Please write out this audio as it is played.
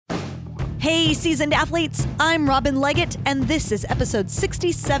Hey, seasoned athletes, I'm Robin Leggett, and this is episode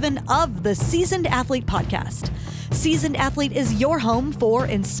 67 of the Seasoned Athlete Podcast. Seasoned Athlete is your home for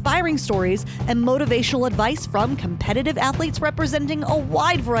inspiring stories and motivational advice from competitive athletes representing a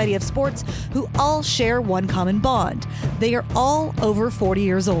wide variety of sports who all share one common bond. They are all over 40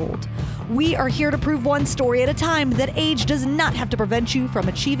 years old. We are here to prove one story at a time that age does not have to prevent you from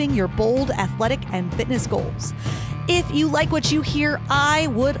achieving your bold athletic and fitness goals. If you like what you hear, I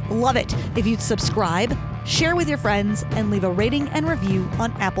would love it if you'd subscribe, share with your friends, and leave a rating and review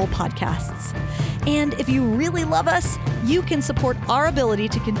on Apple Podcasts. And if you really love us, you can support our ability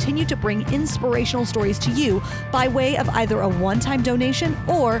to continue to bring inspirational stories to you by way of either a one-time donation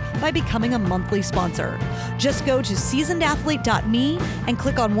or by becoming a monthly sponsor. Just go to seasonedathlete.me and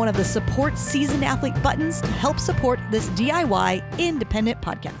click on one of the Support Seasoned Athlete buttons to help support this DIY independent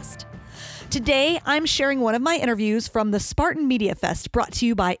podcast. Today, I'm sharing one of my interviews from the Spartan Media Fest brought to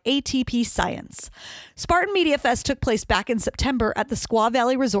you by ATP Science. Spartan Media Fest took place back in September at the Squaw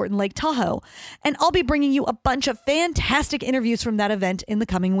Valley Resort in Lake Tahoe, and I'll be bringing you a bunch of fantastic interviews from that event in the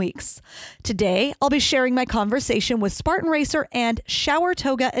coming weeks. Today, I'll be sharing my conversation with Spartan racer and shower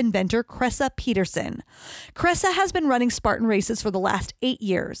toga inventor Cressa Peterson. Cressa has been running Spartan races for the last 8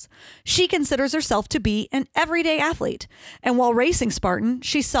 years. She considers herself to be an everyday athlete, and while racing Spartan,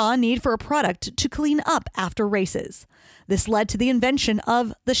 she saw a need for a product to clean up after races. This led to the invention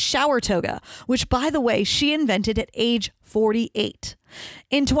of the shower toga, which, by the way, she invented at age 48.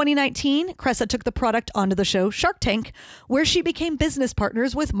 In 2019, Cressa took the product onto the show Shark Tank, where she became business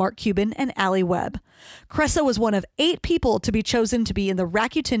partners with Mark Cuban and Allie Webb. Cressa was one of 8 people to be chosen to be in the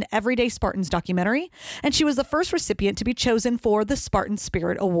Rakuten Everyday Spartans documentary, and she was the first recipient to be chosen for the Spartan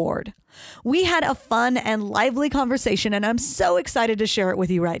Spirit Award. We had a fun and lively conversation, and I'm so excited to share it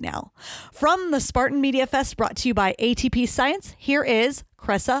with you right now. From the Spartan Media Fest brought to you by ATP Science, here is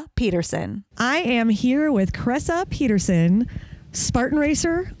Cressa Peterson. I am here with Cressa Peterson, Spartan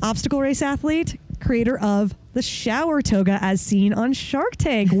racer, obstacle race athlete, creator of the shower toga as seen on Shark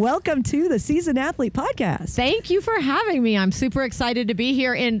Tank. Welcome to the Seasoned Athlete Podcast. Thank you for having me. I'm super excited to be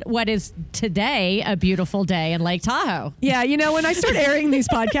here in what is today a beautiful day in Lake Tahoe. Yeah, you know, when I start airing these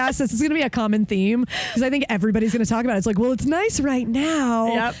podcasts, this is going to be a common theme because I think everybody's going to talk about it. It's like, well, it's nice right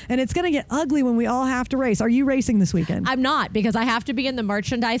now, and it's going to get ugly when we all have to race. Are you racing this weekend? I'm not, because I have to be in the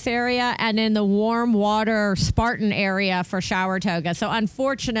merchandise area and in the warm water Spartan area for shower toga. So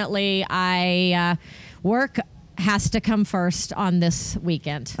unfortunately, work has to come first on this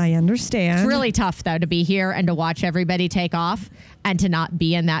weekend. I understand. It's really tough, though, to be here and to watch everybody take off and to not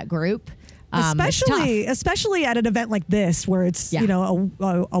be in that group. Especially at an event like this, where it's you know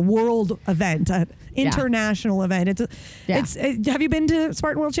a world event, an international event. Have you been to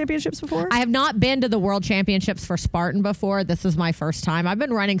Spartan World Championships before? I have not been to the World Championships for Spartan before. This is my first time. I've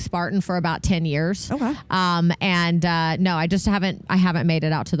been running Spartan for about 10 years. Okay. No, I just haven't made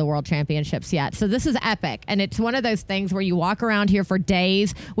it out to the World Championships yet. So this is epic, and it's one of those things where you walk around here for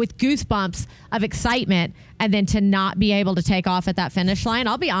days with goosebumps of excitement, and then to not be able to take off at that finish line.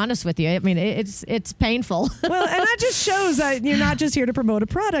 I'll be honest with you. I mean, it's painful. Well, and that just shows that you're not just here to promote a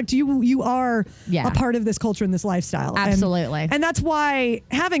product. You are a part of this culture and this lifestyle. Absolutely. And that's why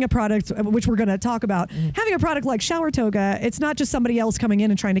having a product, which we're going to talk about, having a product like shower toga, it's not just somebody else coming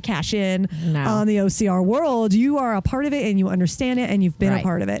in and trying to cash in on the OCR world. You are a part of it, and you understand it, and you've been a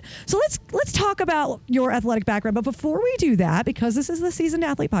part of it. So let's talk about your athletic background. But before we do that, because this is the Seasoned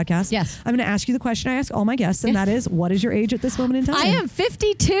Athlete Podcast, I'm going to ask you the question I ask all my guests, and that is, what is your age at this moment in time? I am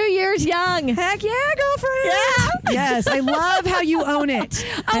 52 years young. Heck yeah, girlfriend. Yeah. Yes, I love how you own it.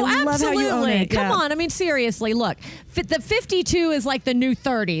 I love how you own it. Come on. I mean, seriously, look, the 52 is like the new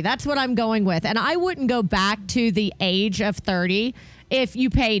 30. That's what I'm going with. And I wouldn't go back to the age of 30 if you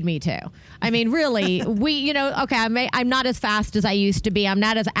paid me to. I mean, really, I'm not as fast as I used to be. I'm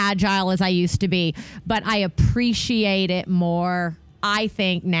not as agile as I used to be, but I appreciate it more, I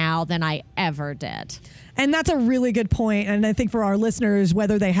think, now than I ever did. And that's a really good point. And I think for our listeners,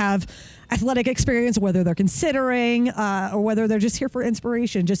 whether they have athletic experience, whether they're considering, or whether they're just here for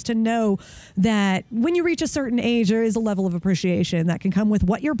inspiration, just to know that when you reach a certain age, there is a level of appreciation that can come with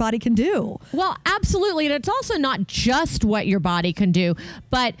what your body can do. Well, absolutely. And it's also not just what your body can do,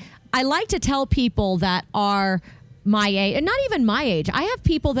 but I like to tell people that are my age, and not even my age. I have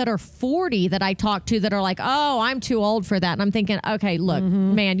people that are 40 that I talk to that are like, oh, I'm too old for that. And I'm thinking, okay, look,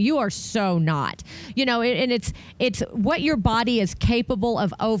 man, you are so not. You know, and it's what your body is capable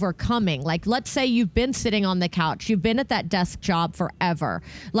of overcoming. Like, let's say you've been sitting on the couch, you've been at that desk job forever.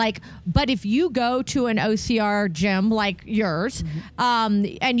 Like, but if you go to an OCR gym like yours,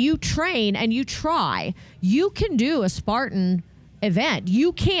 and you train and you try, you can do a Spartan event.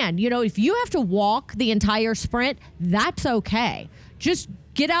 You can, if you have to walk the entire sprint, that's okay. Just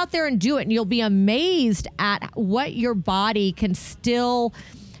get out there and do it, and you'll be amazed at what your body can still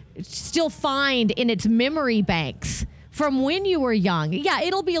find in its memory banks from when you were young. Yeah,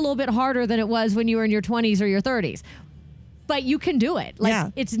 it'll be a little bit harder than it was when you were in your 20s or your 30s. But you can do it.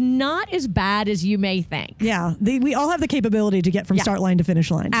 It's not as bad as you may think. Yeah. We all have the capability to get from start line to finish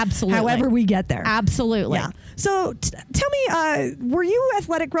line. Absolutely. However we get there. Absolutely. Yeah. So tell me, were you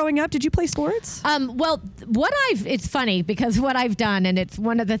athletic growing up? Did you play sports? Well, it's funny because what I've done, and it's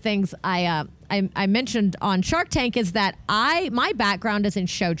one of the things I mentioned on Shark Tank, is that my background is in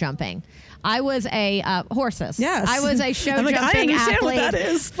show jumping. I was a horses. Yes. I was a show jumping athlete what that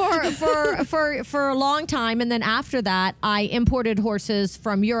is. for a long time, and then after that, I imported horses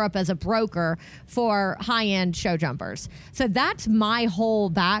from Europe as a broker for high-end show jumpers. So that's my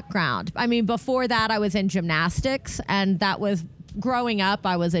whole background. I mean, before that, I was in gymnastics, and that was. Growing up,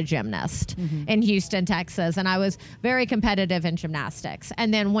 I was a gymnast in Houston, Texas, and I was very competitive in gymnastics,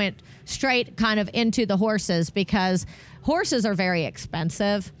 and then went straight kind of into the horses because horses are very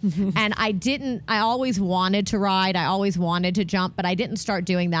expensive. And I always wanted to ride. I always wanted to jump, but I didn't start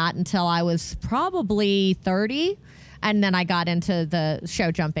doing that until I was probably 30. And then I got into the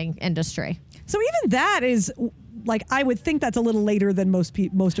show jumping industry. So even that is... I would think that's a little later than most of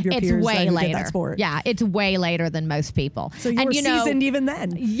your peers. It's way that later. Did that sport. Yeah, it's way later than most people. So you were seasoned even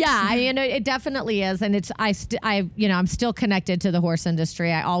then. Yeah, it definitely is, and I'm still connected to the horse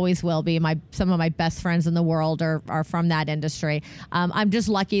industry. I always will be. Some of my best friends in the world are from that industry. I'm just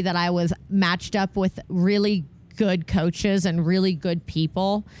lucky that I was matched up with really good coaches and really good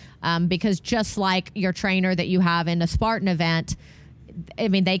people, because just like your trainer that you have in a Spartan event, I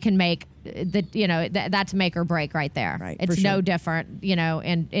mean, they can make that's make or break right there. Right, it's no different,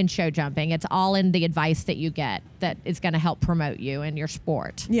 in show jumping. It's all in the advice that you get that is going to help promote you in your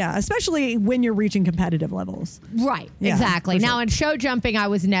sport. Yeah, especially when you're reaching competitive levels. Right, yeah, exactly. Now, in show jumping, I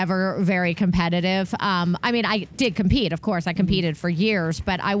was never very competitive. I mean, I did compete. Of course, I competed for years,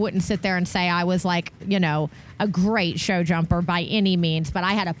 but I wouldn't sit there and say I was a great show jumper by any means, but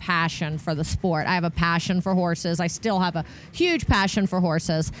I had a passion for the sport. I have a passion for horses. I still have a huge passion for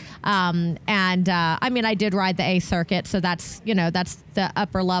horses. I mean, I did ride the A circuit, so that's the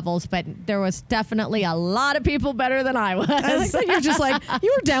upper levels, but there was definitely a lot of people better than I was. I like that you're just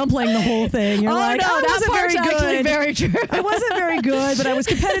you were downplaying the whole thing. You're I wasn't very good. Actually very true. I wasn't very good, but I was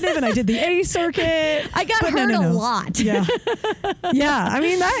competitive and I did the A circuit. I got hurt a lot. Yeah. Yeah. I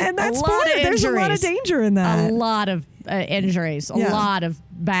mean, that sport, there's a lot of danger in that. A lot of injuries, a lot of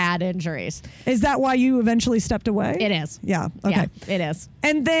bad injuries. Is that why you eventually stepped away? It is. Yeah. Okay. Yeah, it is.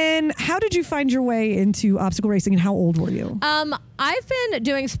 And then how did you find your way into obstacle racing, and how old were you? I've been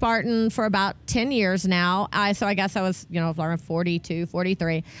doing Spartan for about 10 years now. So I guess I was, around 42,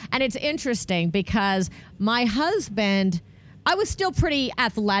 43. And it's interesting because my husband, I was still pretty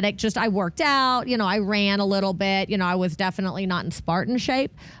athletic. Just I worked out, I ran a little bit. I was definitely not in Spartan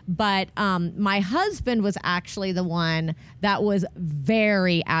shape. But my husband was actually the one that was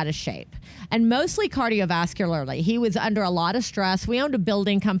very out of shape, and mostly cardiovascularly. He was under a lot of stress. We owned a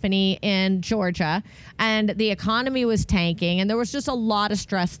building company in Georgia, and the economy was tanking, and there was just a lot of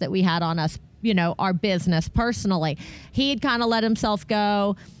stress that we had on us, our business personally. He had kind of let himself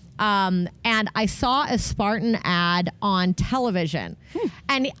go. And I saw a Spartan ad on television.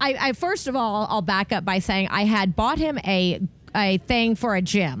 And I first of all, I'll back up by saying I had bought him a thing for a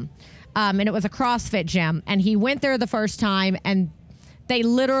gym. And it was a CrossFit gym. And he went there the first time, and they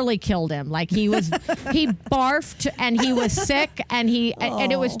literally killed him. He barfed, and he was sick, and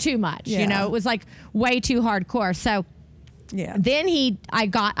and it was too much. Yeah. It was way too hardcore. So yeah. Then I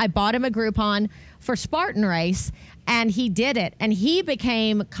bought him a Groupon for Spartan Race, and he did it, and he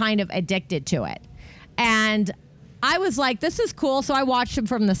became kind of addicted to it. And I was like, this is cool. So I watched him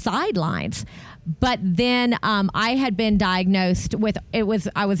from the sidelines. But then I had been diagnosed with, I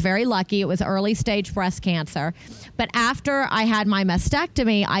was very lucky. It was early stage breast cancer. But after I had my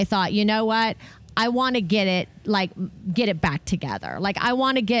mastectomy, I thought, you know what? I want to get it back together. I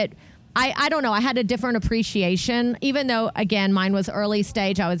want to get, I don't know. I had a different appreciation, even though, again, mine was early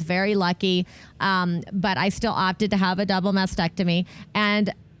stage. I was very lucky. But I still opted to have a double mastectomy.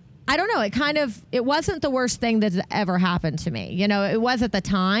 And I don't know. It wasn't the worst thing that ever happened to me. It was at the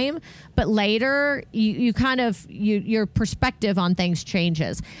time, but later your perspective on things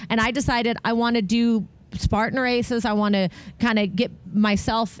changes. And I decided I want to do Spartan races. I want to kind of get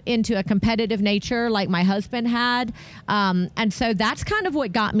myself into a competitive nature like my husband had. And so that's kind of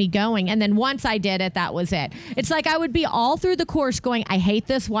what got me going. And then once I did it, that was it. It's like I would be all through the course going, I hate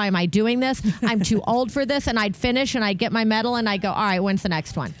this. Why am I doing this? I'm too old for this. And I'd finish and I'd get my medal and I'd go, all right, when's the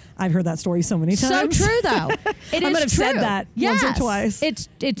next one? I've heard that story so many times. So true, though. It I is might have true. said that once or twice. It's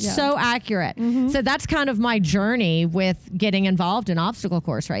so accurate. So that's kind of my journey with getting involved in obstacle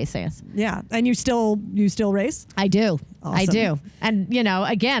course races. Yeah. And you still race? I do. Awesome. I do. And,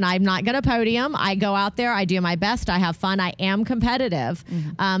 again, I'm not going to podium. I go out there. I do my best. I have fun. I am competitive.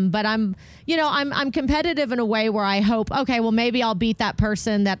 But I'm competitive in a way where I hope, okay, well, maybe I'll beat that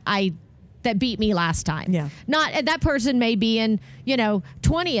person that beat me last time. Yeah. Not that person may be in,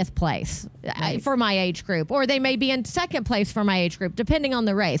 20th place for my age group, or they may be in second place for my age group, depending on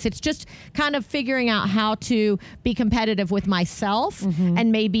the race. It's just kind of figuring out how to be competitive with myself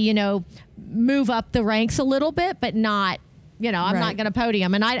and maybe, move up the ranks a little bit, but not, I'm not going to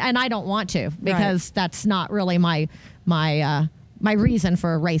podium, and I don't want to, because that's not really my reason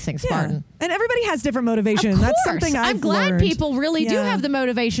for racing Spartan. Yeah. And everybody has different motivation. Of course. That's something I'm glad learned. people really do have the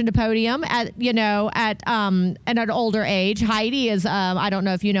motivation to podium at an older age. Heidi is, I don't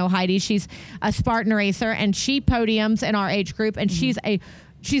know if you know Heidi, she's a Spartan racer, and she podiums in our age group, and she's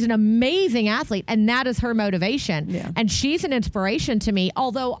an amazing athlete, and that is her motivation. Yeah. And she's an inspiration to me,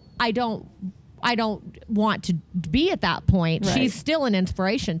 although I don't want to be at that point. Right. She's still an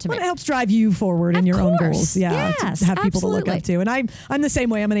inspiration to me. It helps drive you forward in your own goals. Yeah, yes, to have people absolutely. to look up to. And I'm the same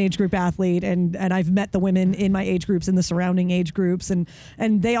way. I'm an age group athlete, and I've met the women in my age groups and the surrounding age groups, and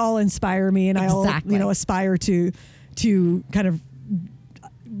they all inspire me, and I all aspire to kind of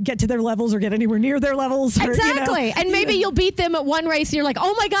get to their levels or get anywhere near their levels. Or, exactly. And maybe you'll beat them at one race and you're like,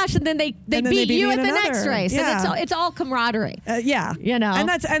 oh my gosh, and then they beat you at the next race. Yeah. And it's all camaraderie. Yeah. And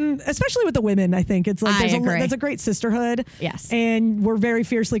and especially with the women, I think it's like there's a great sisterhood. Yes. And we're very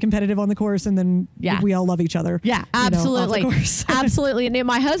fiercely competitive on the course, and then we all love each other. Yeah, absolutely. Off the course. Absolutely. And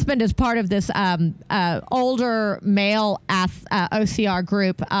my husband is part of this older male OCR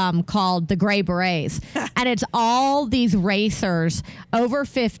group called the Gray Berets. And it's all these racers over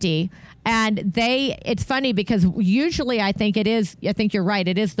 50. And it's funny because usually I think you're right,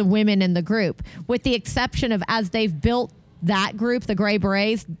 it is the women in the group, with the exception of as they've built that group, the Gray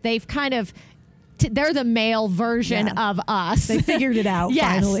Berets, they've kind of, they're the male version of us. They figured it out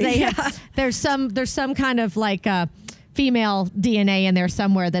finally. Yes, there's some kind of like female DNA in there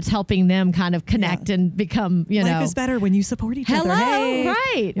somewhere that's helping them kind of connect and become, Life is better when you support each other.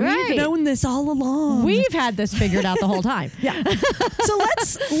 Hey, right. We've known this all along. We've had this figured out the whole time. Yeah. So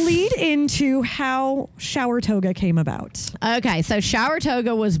let's lead into how Shower Toga came about. Okay, so Shower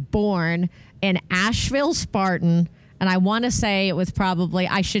Toga was born in Asheville, Spartan, and I want to say it was probably,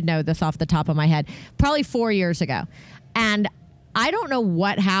 I should know this off the top of my head, probably 4 years ago. And I don't know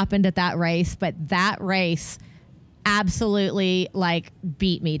what happened at that race, but that race absolutely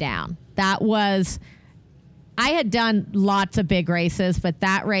beat me down. I had done lots of big races, but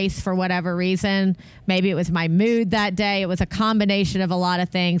that race, for whatever reason, maybe it was my mood that day, it was a combination of a lot of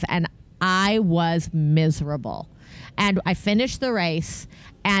things, and I was miserable. And I finished the race,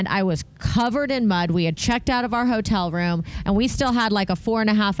 and I was covered in mud. We had checked out of our hotel room, and we still had like a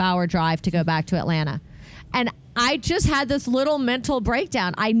 4.5 hour drive to go back to Atlanta. And I just had this little mental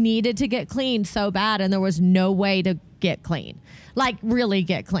breakdown. I needed to get clean so bad, and there was no way to get clean, like really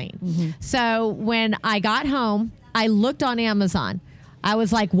get clean. So when I got home, I looked on Amazon. I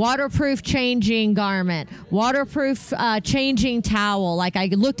was like, waterproof changing garment, waterproof changing towel. Like, I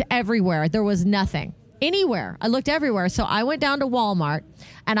looked everywhere. There was nothing. Anywhere. I looked everywhere. So I went down to Walmart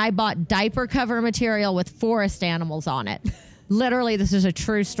and I bought diaper cover material with forest animals on it. Literally, this is a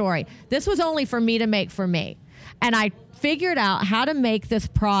true story. This was only for me to make for me. And I figured out how to make this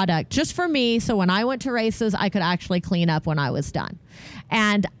product just for me, so when I went to races, I could actually clean up when I was done.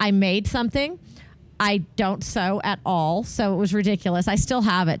 And I made something. I don't sew at all, so it was ridiculous. I still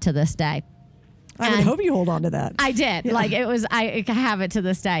have it to this day. I would hope you hold on to that. I did. Yeah. I have it to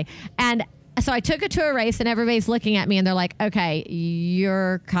this day. And so I took it to a race, and everybody's looking at me, and they're like, okay,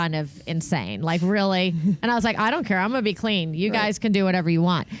 you're kind of insane. Like, really? And I was like, I don't care. I'm going to be clean. You guys can do whatever you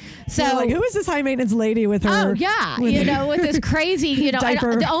want. So, who is this high maintenance lady with her? Oh, yeah. With this crazy,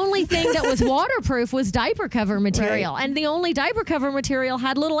 diaper. The only thing that was waterproof was diaper cover material. Right. And the only diaper cover material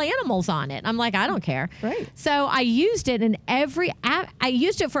had little animals on it. I'm like, I don't care. Right. So I used it I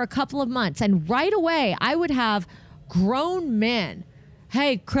used it for a couple of months. And right away, I would have grown men.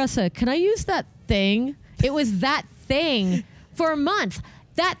 Hey, Cressa, can I use that thing? It was that thing for months.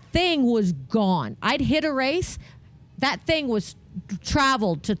 That thing was gone. I'd hit a race. That thing was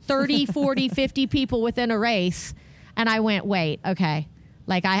traveled to 30, 40, 50 people within a race. And I went, wait, okay.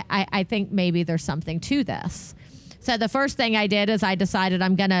 Like, I think maybe there's something to this. So the first thing I did is I decided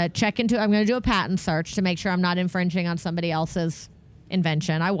I'm going to do a patent search to make sure I'm not infringing on somebody else's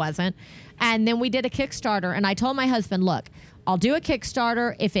invention. I wasn't. And then we did a Kickstarter, and I told my husband, look, I'll do a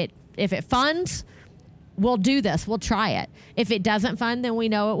Kickstarter. If it funds, we'll do this. We'll try it. If it doesn't fund, then we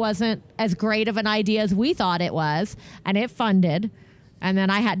know it wasn't as great of an idea as we thought it was, and it funded. And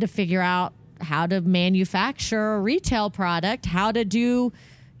then I had to figure out how to manufacture a retail product, how to do,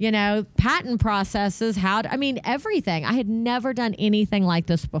 patent processes, everything. I had never done anything like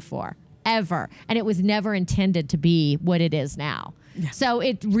this before, ever. And it was never intended to be what it is now. Yeah. So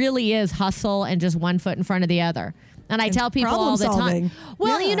it really is hustle and just one foot in front of the other. And I tell people all the time,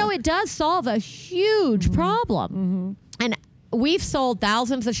 well, it does solve a huge problem. Mm-hmm. And we've sold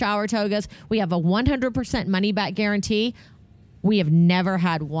thousands of shower togas. We have a 100% money back guarantee. We have never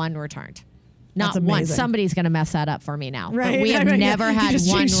had one returned. Not one. Somebody's going to mess that up for me now. Right. But we have never had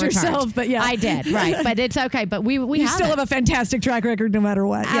one returned. Yourself, but yeah. I did, right. But it's okay. But we still have a fantastic track record no matter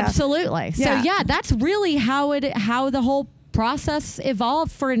what. Absolutely. Yeah. So that's really how the whole process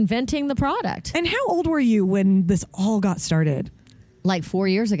evolved for inventing the product. And how old were you when this all got started? Like 4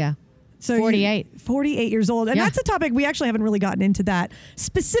 years ago. So 48. 48 years old. And that's a topic we actually haven't really gotten into that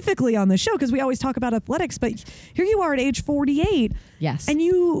specifically on the show because we always talk about athletics. But here you are at age 48. Yes. And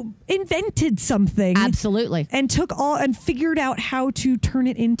you invented something. Absolutely. And figured out how to turn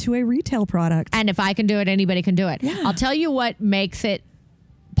it into a retail product. And if I can do it, anybody can do it. Yeah. I'll tell you what makes it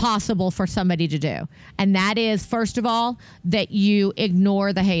possible for somebody to do. And that is, first of all, that you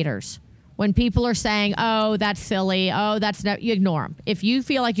ignore the haters. When people are saying, oh, that's silly, you ignore them. If you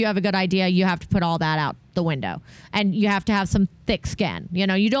feel like you have a good idea, you have to put all that out the window. And you have to have some thick skin.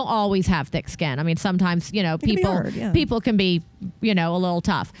 You don't always have thick skin. I mean, sometimes, people can be, a little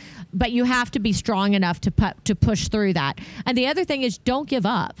tough. But you have to be strong enough to push through that. And the other thing is, don't give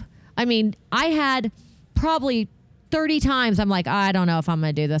up. I mean, I had probably 30 times I'm like, I don't know if I'm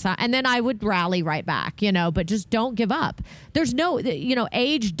going to do this. And then I would rally right back, but just don't give up. There's no,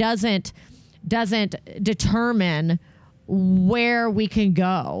 age doesn't determine where we can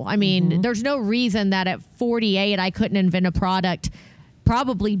go. I mean, there's no reason that at 48 I couldn't invent a product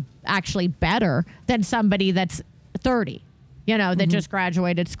probably actually better than somebody that's 30. That just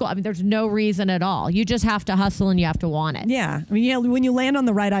graduated school. I mean, there's no reason at all. You just have to hustle and you have to want it. Yeah. I mean, when you land on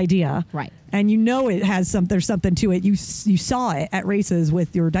the right idea. Right. And it has there's something to it. You saw it at races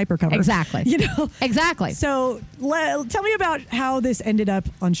with your diaper cover. Exactly. Exactly. So tell me about how this ended up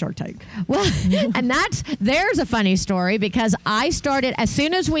on Shark Tank. Well, and there's a funny story because I started as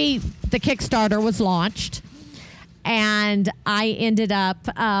soon as the Kickstarter was launched. And I ended up,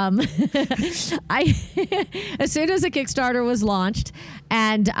 as soon as the Kickstarter was launched,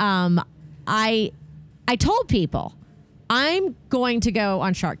 and I told people, I'm going to go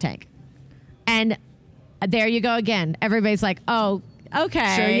on Shark Tank. And there you go again. Everybody's like, oh,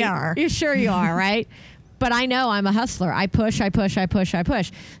 okay. Sure you are. You're sure you are, right? But I know I'm a hustler. I push.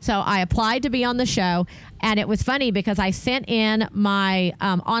 So I applied to be on the show. And it was funny because I sent in my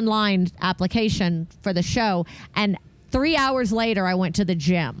online application for the show. And 3 hours later, I went to the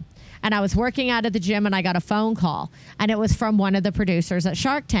gym. And I was working out at the gym and I got a phone call. And it was from one of the producers at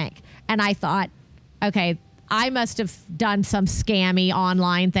Shark Tank. And I thought, okay, I must have done some scammy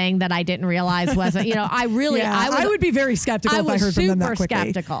online thing that I didn't realize wasn't, I would be very skeptical if I heard from them that quickly. I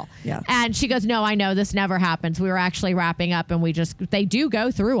was super skeptical. Yeah. And she goes, no, I know this never happens. We were actually wrapping up and they do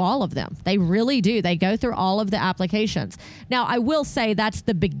go through all of them. They really do. They go through all of the applications. Now, I will say that's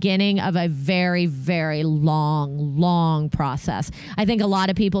the beginning of a very, very long process. I think a lot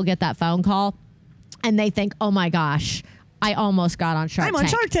of people get that phone call and they think, oh my gosh, I almost got on Shark Tank. I'm on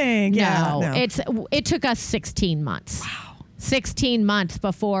Shark Tank. No. It took us 16 months. Wow. 16 months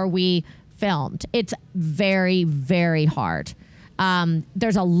before we filmed. It's very, very hard.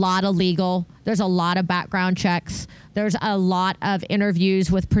 There's a lot of legal. There's a lot of background checks. There's a lot of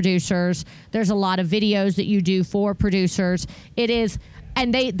interviews with producers. There's a lot of videos that you do for producers. It is,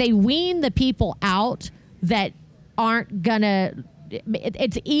 and they wean the people out that aren't gonna.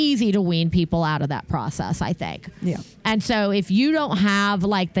 It's easy to wean people out of that process, I think. Yeah. And so if you don't have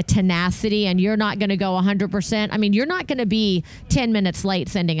like the tenacity and you're not going to go 100%, I mean, you're not going to be 10 minutes late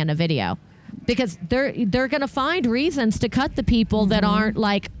sending in a video because they're going to find reasons to cut the people that aren't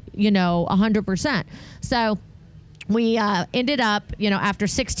like, 100%. So we ended up, after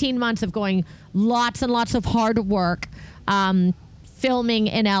 16 months of going lots and lots of hard work, filming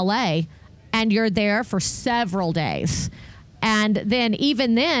in LA, and you're there for several days. And then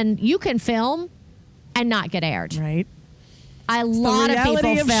even then, you can film and not get aired. Right. a lot of people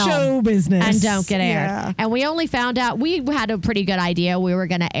reality of film show business and don't get aired. Yeah. And we only found out, we had a pretty good idea we were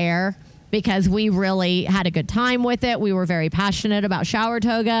going to air because we really had a good time with it. We were very passionate about Shower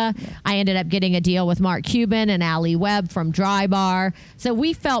Toga. Yeah. I ended up getting a deal with Mark Cuban and Allie Webb from Dry Bar. So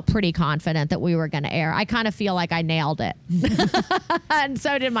we felt pretty confident that we were going to air. I kind of feel like I nailed it. And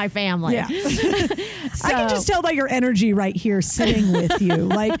so did my family. Yeah. I can just tell by your energy right here sitting with you.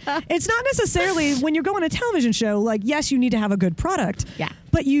 Like, it's not necessarily when you're going to a television show, like, yes, you need to have a good product. Yeah.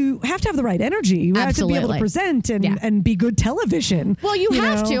 But you have to have the right energy. You have to be able to present and be good television. Well, you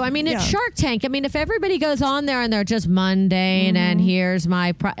have to. I mean, it's Shark Tank. I mean, if everybody goes on there and they're just mundane and here's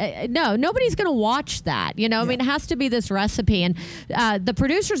my... no, nobody's going to watch that. You know, I mean, it has to be this recipe. And the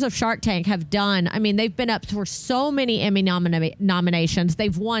producers of Shark Tank have done... I mean, they've been up for so many Emmy nominations.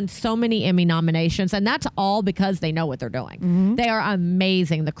 They've won so many Emmy nominations. And that's all because they know what they're doing. They are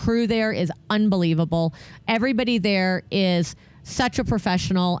amazing. The crew there is unbelievable. Everybody there is... such a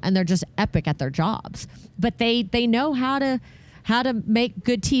professional, and they're just epic at their jobs. But they know how to make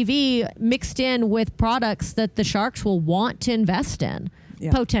good TV mixed in with products that the sharks will want to invest in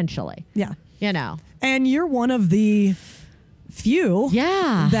potentially. Yeah. You know. And you're one of the few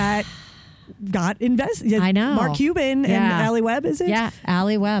Yeah. that got invested. I know. Mark Cuban and Allie Webb, is it? Yeah,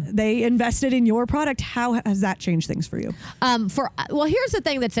 Allie Webb. They invested in your product. How has that changed things for you? Well, here's the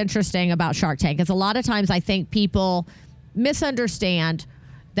thing that's interesting about Shark Tank is a lot of times I think people misunderstand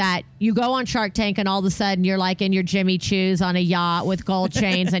that you go on Shark Tank and all of a sudden you're like in your Jimmy Choos on a yacht with gold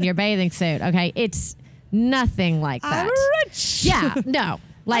chains and your bathing suit. Okay. It's nothing like that. I'm rich. Yeah. No.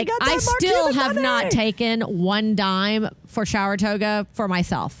 Like I still have not taken one dime for Shower Toga for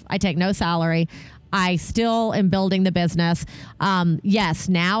myself. I take no salary. I still am building the business. Yes,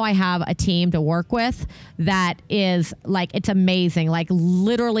 now I have a team to work with that is like, it's amazing. Like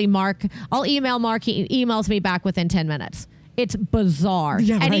literally I'll email Mark. He emails me back within 10 minutes. It's bizarre.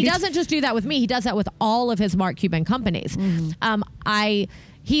 Yeah, and he doesn't just do that with me. He does that with all of his Mark Cuban companies.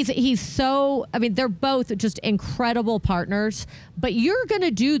 He's so, I mean, they're both just incredible partners, but you're going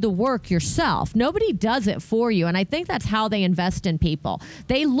to do the work yourself. Nobody does it for you. And I think that's how they invest in people.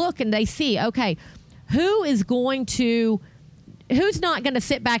 They look and they see, okay, who's not going to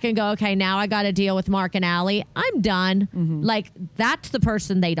sit back and go, okay, now I got to deal with Mark and Allie. I'm done. Like, that's the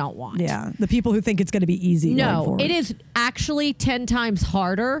person they don't want. Yeah. The people who think it's going to be easy. No, it is actually 10 times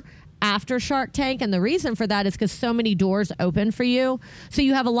harder after Shark Tank. And the reason for that is because so many doors open for you. So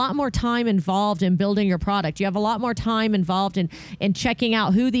you have a lot more time involved in building your product. You have a lot more time involved in checking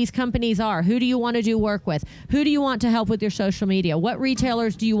out who these companies are. Who do you want to do work with? Who do you want to help with your social media? What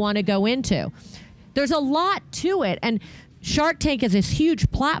retailers do you want to go into? There's a lot to it. And Shark Tank is this huge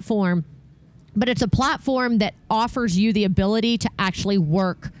platform, but it's a platform that offers you the ability to actually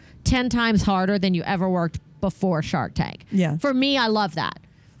work 10 times harder than you ever worked before Shark Tank. Yeah. For me, I love that.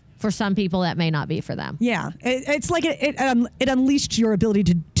 For some people, that may not be for them. Yeah. It's like it unleashed your ability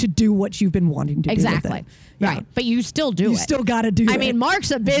to do what you've been wanting to do. Exactly. Yeah. Right. But you still do it. You still got to do it. I mean,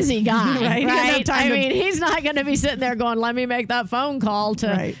 Mark's a busy guy, right? I mean, he's not going to be sitting there going, let me make that phone call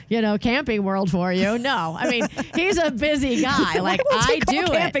to, Camping World for you. No. I mean, he's a busy guy. Like, I do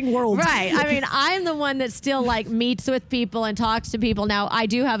Camping World. Right. I mean, I'm the one that still, like, meets with people and talks to people. Now, I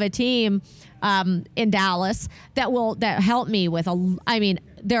do have a team in Dallas that help me with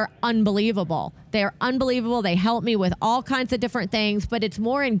they're unbelievable. They're unbelievable. They help me with all kinds of different things, but it's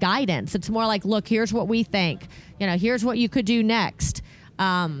more in guidance. It's more like, look, here's what we think. Here's what you could do next.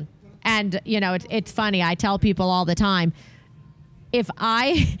 It's funny. I tell people all the time, if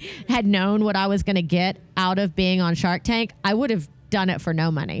I had known what I was going to get out of being on Shark Tank, I would have done it for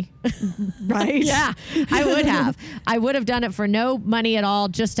no money. Right? Yeah, I would have. I would have done it for no money at all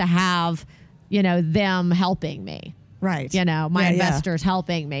just to have, them helping me. Right. My investors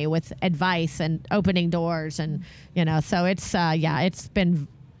helping me with advice and opening doors and, so it's, it's been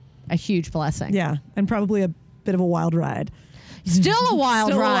a huge blessing. Yeah. And probably a bit of a wild ride. Still a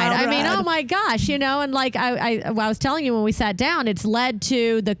wild ride. I mean, oh my gosh, and like I was telling you when we sat down, it's led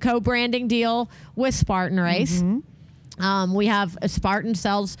to the co-branding deal with Spartan Race. We have Spartan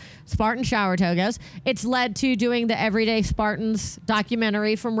sells Spartan shower togas. It's led to doing the Everyday Spartans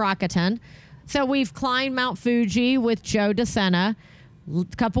documentary from Rakuten. So we've climbed Mount Fuji with Joe DeSena. A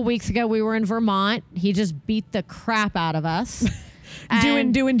couple weeks ago, we were in Vermont. He just beat the crap out of us.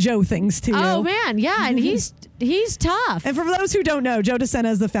 doing Joe things to you. Oh man, yeah, and he's tough. And for those who don't know, Joe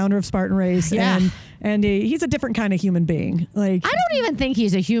DeSena is the founder of Spartan Race, and he's a different kind of human being. Like, I don't even think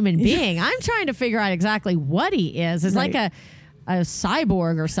he's a human being. I'm trying to figure out exactly what he is. It's like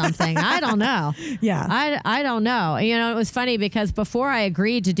cyborg or something. I don't know. Yeah. I don't know. You know, it was funny because before I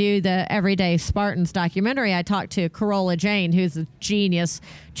agreed to do the Everyday Spartans documentary, I talked to Carola Jane, who's a genius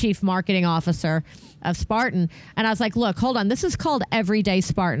chief marketing officer of Spartan. And I was like, look, hold on. This is called Everyday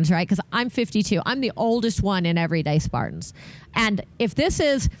Spartans, right? Because I'm 52. I'm the oldest one in Everyday Spartans. And if this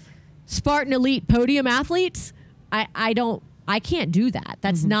is Spartan Elite Podium Athletes, I can't do that.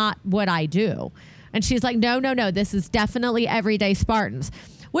 That's not what I do. And she's like, no, this is definitely Everyday Spartans,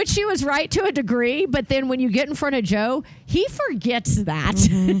 which she was right to a degree. But then when you get in front of Joe, he forgets that.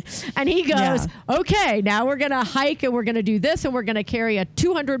 And he goes, okay, now we're going to hike and we're going to do this and we're going to carry a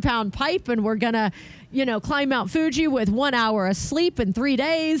 200-pound pipe and we're going to, you know, climb Mount Fuji with 1 hour of sleep in 3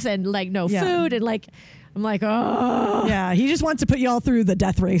 days and like no food. And like, I'm like, oh. Yeah, he just wants to put you all through the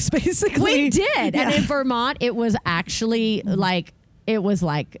death race, basically. We did. And in Vermont, it was actually like,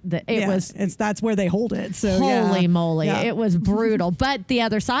 that's where they hold it. So holy moly, yeah. It was brutal. But the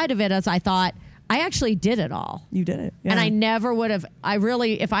other side of it is I thought I actually did it all. You did it. Yeah. And I never would have,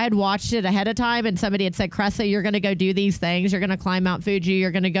 if I had watched it ahead of time and somebody had said, Cressa, you're going to go do these things. You're going to climb Mount Fuji.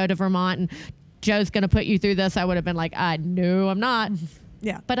 You're going to go to Vermont and Joe's going to put you through this. I would have been like, no, I'm not.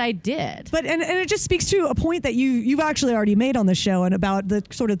 Yeah. But I did. But and it just speaks to a point that you've actually already made on the show and about the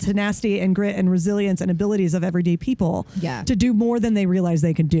sort of tenacity and grit and resilience and abilities of everyday people to do more than they realize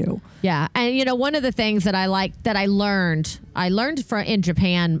they can do. Yeah. And you know, one of the things that I learned in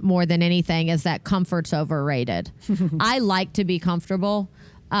Japan more than anything is that comfort's overrated. I like to be comfortable.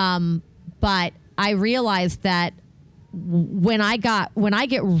 But I realized that when I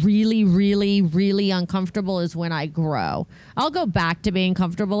get really, really, really uncomfortable is when I grow. I'll go back to being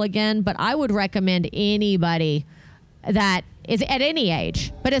comfortable again, but I would recommend anybody that is at any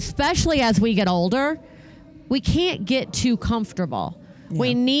age, but especially as we get older, we can't get too comfortable. Yeah.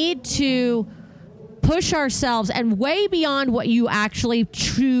 We need to push ourselves and way beyond what you actually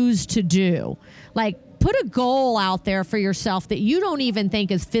choose to do. Like put a goal out there for yourself that you don't even think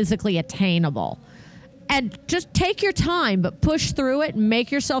is physically attainable. And just take your time, but push through it and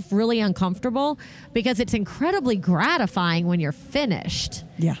make yourself really uncomfortable because it's incredibly gratifying when you're finished.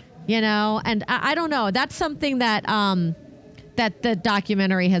 Yeah. You know, and I don't know. That's something that that the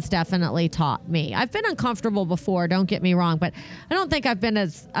documentary has definitely taught me. I've been uncomfortable before, don't get me wrong, but I don't think I've been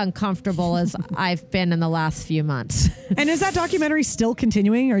as uncomfortable as I've been in the last few months. And is that documentary still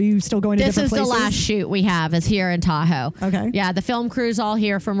continuing? Are you still going to different places? This is the last shoot we have is here in Tahoe. Okay. Yeah, the film crew's all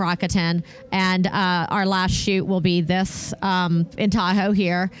here from Rakuten, and our last shoot will be this in Tahoe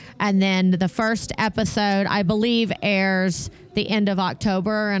here. And then the first episode, I believe, airs the end of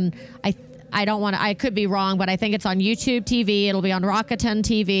October, and I could be wrong, but I think it's on YouTube TV. It'll be on Rakuten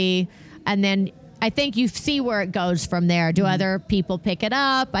TV. And then I think you see where it goes from there. Do other people pick it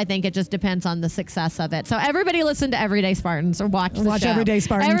up? I think it just depends on the success of it. So everybody listen to Everyday Spartans or watch the show. Everyday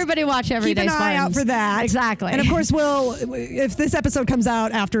Spartans. Everybody watch Everyday Spartans. Keep an eye out for that. Exactly. And of course, if this episode comes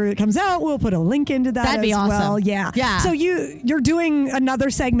out after it comes out, we'll put a link into that. That'd be awesome. Well. Yeah. Yeah. So you're doing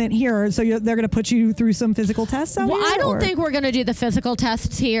another segment here. So they're going to put you through some physical tests out here? I don't think we're going to do the physical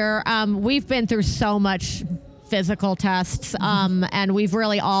tests here. We've been through so much physical tests, and we've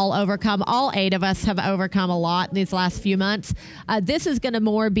really all 8 of us have overcome a lot these last few months. This is going to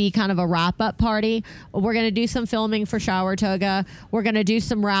more be kind of a wrap-up party. We're going to do some filming for Shower Toga. We're going to do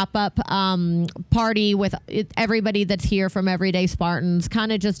some wrap-up party with everybody that's here from Everyday Spartans,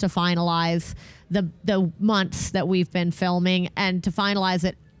 kind of just to finalize the months that we've been filming, and to finalize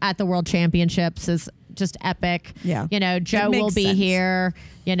it at the World Championships is just epic. Yeah. You know, Joe will be here.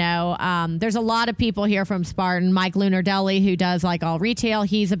 You know, there's a lot of people here from Spartan. Mike Lunardelli, who does like all retail,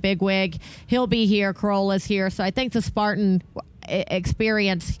 he's a big wig. He'll be here. Carola's here. So I think the Spartan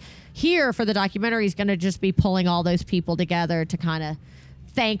experience here for the documentary is going to just be pulling all those people together to kind of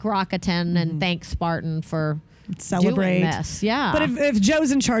thank Rakuten and thank Spartan for celebrate doing this. Yeah. But if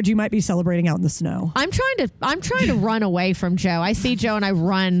Joe's in charge, you might be celebrating out in the snow. I'm trying to run away from Joe. I see Joe and I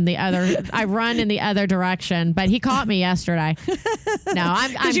run in the other direction, but he caught me yesterday. No,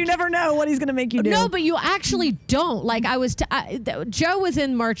 because you never know what he's going to make you do. No, but you actually don't. Like Joe was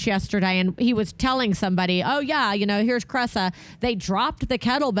in merch yesterday and he was telling somebody, oh yeah, you know, here's Cressa. They dropped the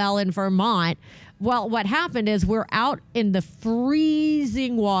kettlebell in Vermont. Well, what happened is we're out in the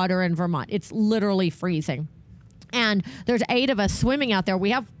freezing water in Vermont. It's literally freezing. And there's 8 of us swimming out there. We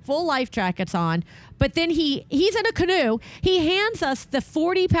have full life jackets on. But then he's in a canoe. He hands us the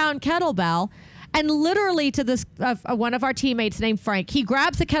 40-pound kettlebell. And literally to this one of our teammates named Frank, he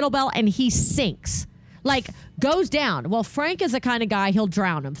grabs the kettlebell and he sinks. Like, goes down. Well, Frank is the kind of guy, he'll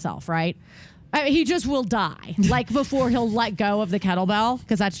drown himself, right? I mean, he just will die, like before he'll let go of the kettlebell,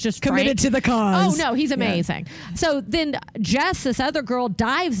 because that's just committed Frank. to the cause. Oh no, he's amazing. Yeah. So then Jess, this other girl,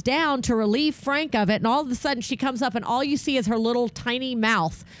 dives down to relieve Frank of it, and all of a sudden she comes up, and all you see is her little tiny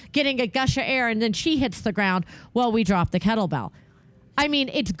mouth getting a gush of air, and then she hits the ground. Well, we dropped the kettlebell. I mean,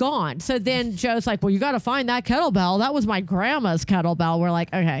 it's gone. So then Joe's like, well, you got to find that kettlebell. That was my grandma's kettlebell. We're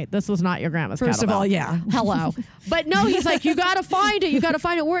like, okay, this was not your grandma's kettlebell. First of all, yeah. Hello. But no, he's like, you got to find it. You got to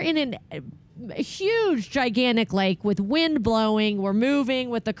find it. We're in a huge, gigantic lake with wind blowing. We're moving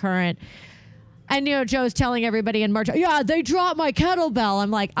with the current. And, Joe's telling everybody in March, yeah, they dropped my kettlebell. I'm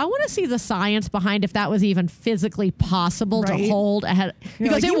like, I want to see the science behind if that was even physically possible to hold ahead.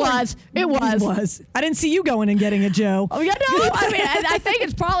 Because it was. It was. I didn't see you going and getting it, Joe. Oh, yeah, no. I mean, I think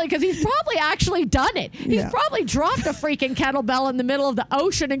it's probably because he's probably actually done it. He's probably dropped a freaking kettlebell in the middle of the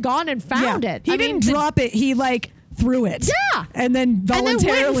ocean and gone and found it. He didn't drop it. He threw it. Yeah. And then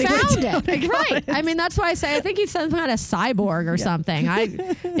voluntarily found it. Right. I mean, that's why I say I think he's some kind of cyborg or something. I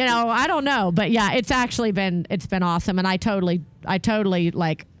don't know. But yeah, it's been awesome. And I totally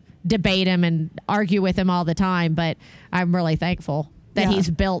like debate him and argue with him all the time. But I'm really thankful that he's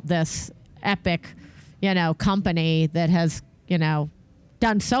built this epic, company that has,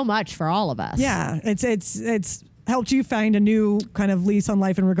 done so much for all of us. Yeah. It's helped you find a new kind of lease on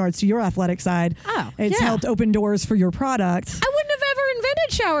life in regards to your athletic side. It's helped open doors for your product. I wouldn't have ever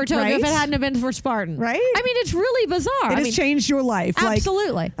invented Shower Toga if it hadn't have been for Spartan. Right? I mean, it's really bizarre. It has changed your life.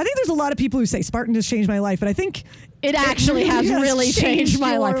 Absolutely. I think there's a lot of people who say Spartan has changed my life, but I think it actually has really changed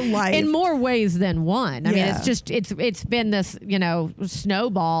my life in more ways than one. I mean, it's been this,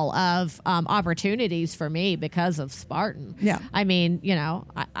 snowball of opportunities for me because of Spartan. Yeah. I mean,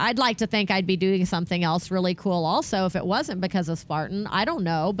 I'd like to think I'd be doing something else really cool also if it wasn't because of Spartan. I don't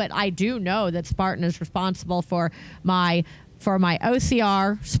know, but I do know that Spartan is responsible for my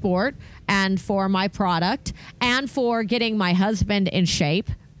OCR sport and for my product and for getting my husband in shape.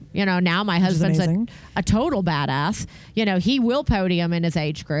 Now my husband's a total badass. He will podium in his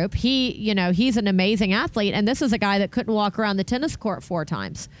age group. He's an amazing athlete. And this is a guy that couldn't walk around the tennis court 4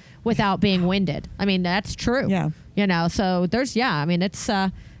 times without being winded. I mean, that's true. Yeah. So I mean, it's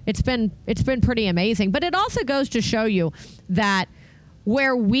been pretty amazing. But it also goes to show you that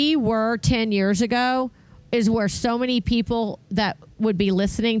where we were 10 years ago is where so many people that would be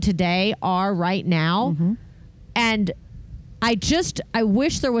listening today are right now. Mm-hmm. And I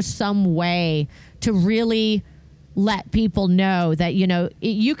wish there was some way to really let people know that,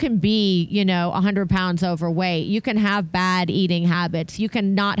 you can be, 100 pounds overweight. You can have bad eating habits. You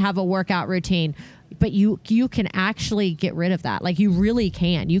can not have a workout routine, but you can actually get rid of that. Like you really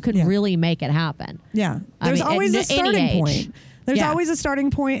can. You can really make it happen. Yeah. There's always a starting point. There's always a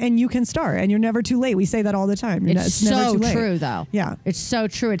starting point, and you can start, and you're never too late. We say that all the time. It's so true, though. Yeah. It's so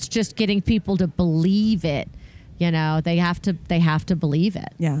true. It's just getting people to believe it. They have to believe it.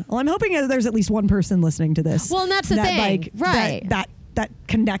 Yeah. Well, I'm hoping that there's at least one person listening to this. Well, and that's the thing, right? That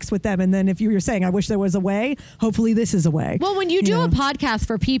connects with them. And then if you were saying, I wish there was a way, hopefully this is a way. Well, when you do a podcast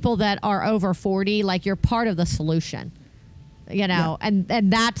for people that are over 40, like you're part of the solution. And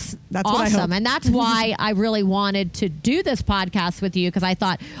that's awesome. And that's why I really wanted to do this podcast with you, because I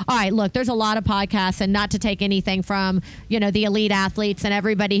thought, all right, look, there's a lot of podcasts, and not to take anything from, the elite athletes and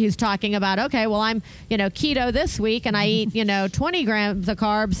everybody who's talking about, okay, well, I'm, keto this week and I eat, 20 grams of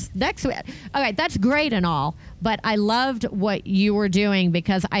carbs next week. All right, that's great and all. But I loved what you were doing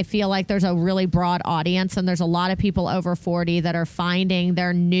because I feel like there's a really broad audience, and there's a lot of people over 40 that are finding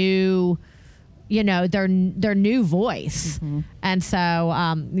their new their new voice. Mm-hmm. And so,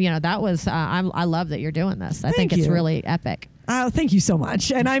 that was, I love that you're doing this. I think it's really epic. Oh, thank you so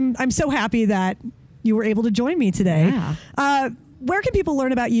much. And I'm so happy that you were able to join me today. Yeah. Where can people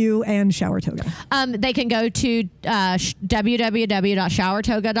learn about you and Shower Toga? They can go to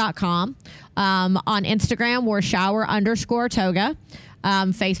www.showertoga.com. On Instagram, we're shower_toga.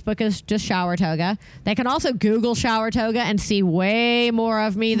 Facebook is just Shower Toga. They can also Google Shower Toga and see way more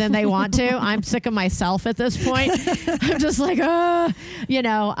of me than they want to. I'm sick of myself at this point. I'm just like, but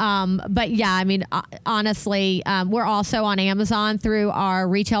yeah, I mean, honestly, we're also on Amazon through our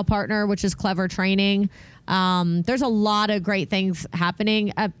retail partner, which is Clever Training. There's a lot of great things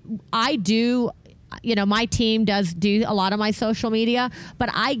happening. My team does do a lot of my social media, but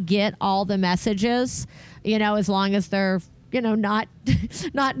I get all the messages, as long as they're, not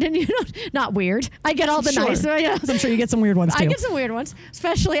not weird. I get all the nice. I'm sure you get some weird ones too. I get some weird ones,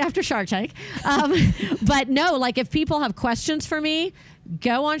 especially after Shark Tank. But no, like if people have questions for me,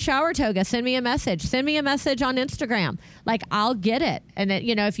 go on Shower Toga, send me a message on Instagram. Like I'll get it. And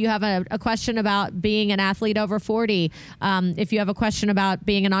if you have a question about being an athlete over 40, if you have a question about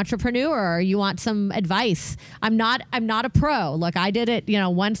being an entrepreneur, or you want some advice, I'm not a pro. Look, I did it,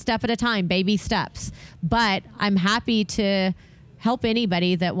 one step at a time, baby steps, but I'm happy to help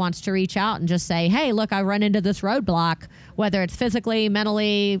anybody that wants to reach out and just say, hey, look, I run into this roadblock, whether it's physically,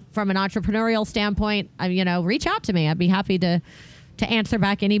 mentally, from an entrepreneurial standpoint, reach out to me. I'd be happy to answer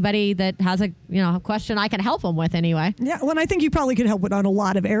back anybody that has a question I can help them with anyway. Yeah, well, and I think you probably could help on a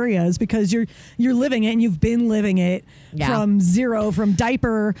lot of areas because you're living it and you've been living it from zero, from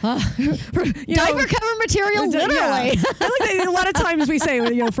diaper, diaper cover material, literally. Yeah. I like that a lot of times we say,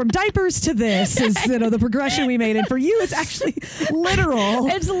 from diapers to this is the progression we made, and for you it's actually literal.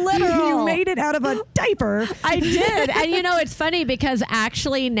 It's literal. You made it out of a diaper. I did, and it's funny because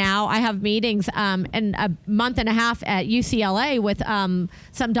actually now I have meetings in a month and a half at UCLA with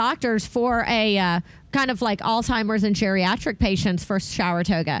some doctors for a kind of like Alzheimer's and geriatric patients for Shower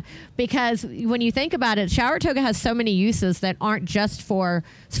Toga. Because when you think about it, Shower Toga has so many uses that aren't just for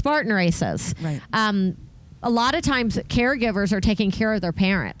Spartan races. Right. A lot of times caregivers are taking care of their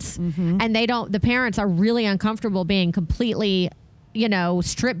parents, and the parents are really uncomfortable being completely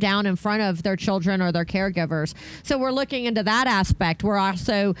stripped down in front of their children or their caregivers. So we're looking into that aspect. We're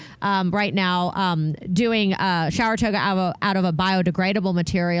also right now doing Shower Toga out of a biodegradable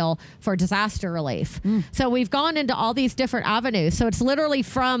material for disaster relief. So we've gone into all these different avenues. So it's literally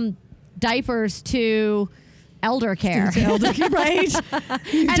from diapers to elder care. Right?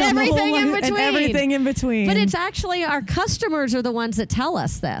 And everything in between. And everything in between. But it's actually our customers are the ones that tell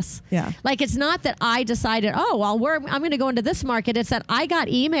us this. Yeah. Like it's not that I decided, I'm going to go into this market. It's that I got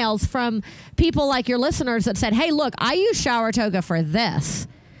emails from people like your listeners that said, hey, look, I use Shower Toga for this.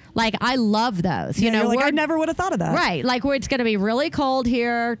 Like, I love those. You're like, I never would have thought of that. Right. Like, it's going to be really cold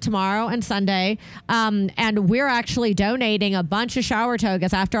here tomorrow and Sunday. And we're actually donating a bunch of Shower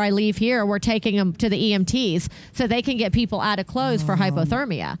Togas after I leave here. We're taking them to the EMTs so they can get people out of clothes for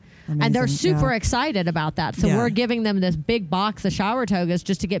hypothermia. Amazing. And they're super excited about that. So we're giving them this big box of Shower Togas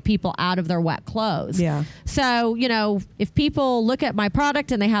just to get people out of their wet clothes. Yeah. So, if people look at my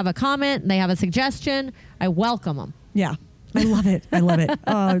product and they have a comment and they have a suggestion, I welcome them. Yeah. I love it. I love it.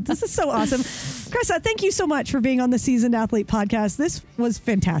 Oh, this is so awesome. Cressa, thank you so much for being on the Seasoned Athlete podcast. This was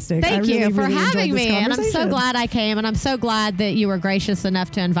fantastic. Thank you for having me. And I'm so conversation. glad I came, and I'm so glad that you were gracious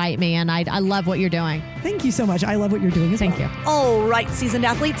enough to invite me. And I love what you're doing. Thank you so much. I love what you're doing as Thank well. you. All right, Seasoned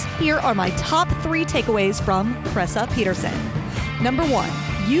Athletes, here are my top 3 takeaways from Cressa Peterson. Number 1,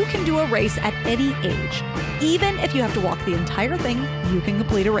 you can do a race at any age. Even if you have to walk the entire thing, you can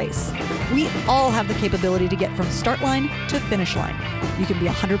complete a race. We all have the capability to get from start line to finish line. You can be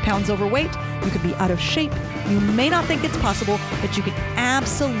 100 pounds overweight, you could be out of shape, you may not think it's possible, but you can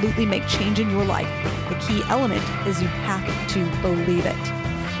absolutely make change in your life. The key element is you have to believe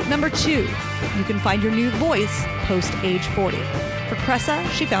it. Number 2, you can find your new voice post age 40. For Cressa,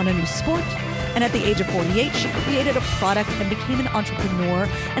 she found a new sport, and at the age of 48, she created a product and became an entrepreneur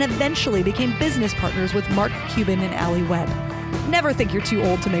and eventually became business partners with Mark Cuban and Allie Webb. Never think you're too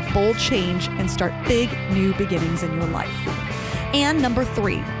old to make bold change and start big new beginnings in your life. And number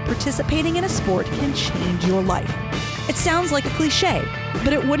 3, participating in a sport can change your life. It sounds like a cliche,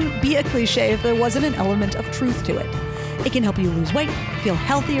 but it wouldn't be a cliche if there wasn't an element of truth to it. It can help you lose weight, feel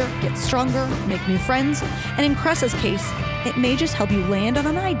healthier, get stronger, make new friends, and in Cressa's case, it may just help you land on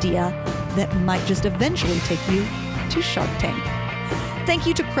an idea that might just eventually take you to Shark Tank. Thank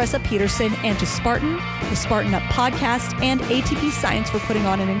you to Cressa Peterson and to Spartan, the Spartan Up podcast, and ATP Science for putting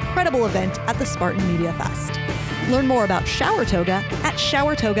on an incredible event at the Spartan Media Fest. Learn more about Shower Toga at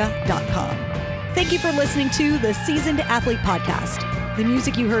showertoga.com. Thank you for listening to the Seasoned Athlete podcast. The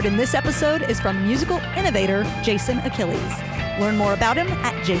music you heard in this episode is from musical innovator Jason Achilles. Learn more about him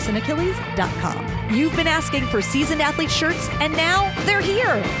at jasonachilles.com. You've been asking for Seasoned Athlete shirts, and now they're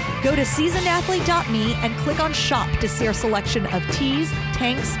here. Go to seasonedathlete.me and click on shop to see our selection of tees,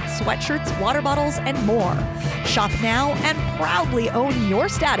 tanks, sweatshirts, water bottles, and more. Shop now and proudly own your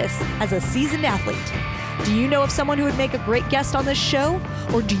status as a seasoned athlete. Do you know of someone who would make a great guest on this show?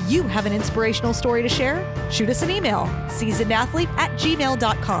 Or do you have an inspirational story to share? Shoot us an email,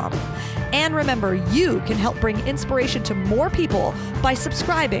 seasonedathlete@gmail.com. And remember, you can help bring inspiration to more people by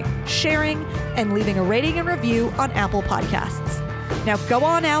subscribing, sharing, and leaving a rating and review on Apple Podcasts. Now go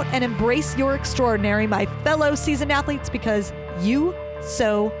on out and embrace your extraordinary, my fellow seasoned athletes, because you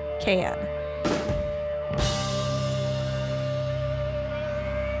so can.